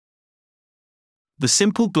The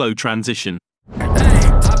simple glow transition. Hey,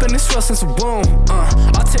 I've been this real since a boom.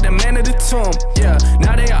 I'll take the man to the tomb. Yeah,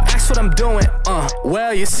 now they all ask what I'm doing.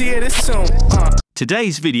 Well, you see it as soon.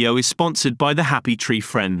 Today's video is sponsored by the Happy Tree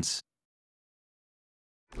Friends.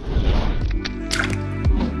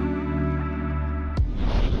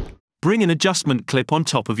 Bring an adjustment clip on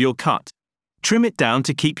top of your cut. Trim it down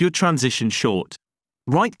to keep your transition short.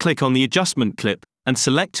 Right-click on the adjustment clip and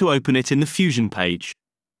select to open it in the Fusion page.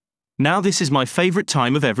 Now this is my favorite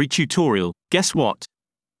time of every tutorial. Guess what?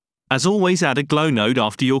 As always, add a glow node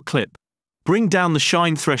after your clip. Bring down the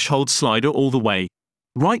shine threshold slider all the way.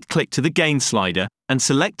 Right-click to the gain slider and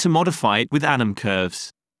select to modify it with anim curves.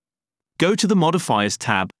 Go to the modifiers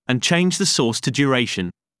tab and change the source to duration.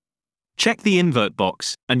 Check the invert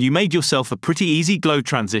box, and you made yourself a pretty easy glow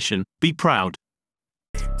transition. Be proud.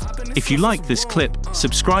 If you liked this clip,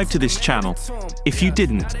 subscribe to this channel. If you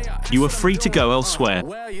didn't, you are free to go elsewhere.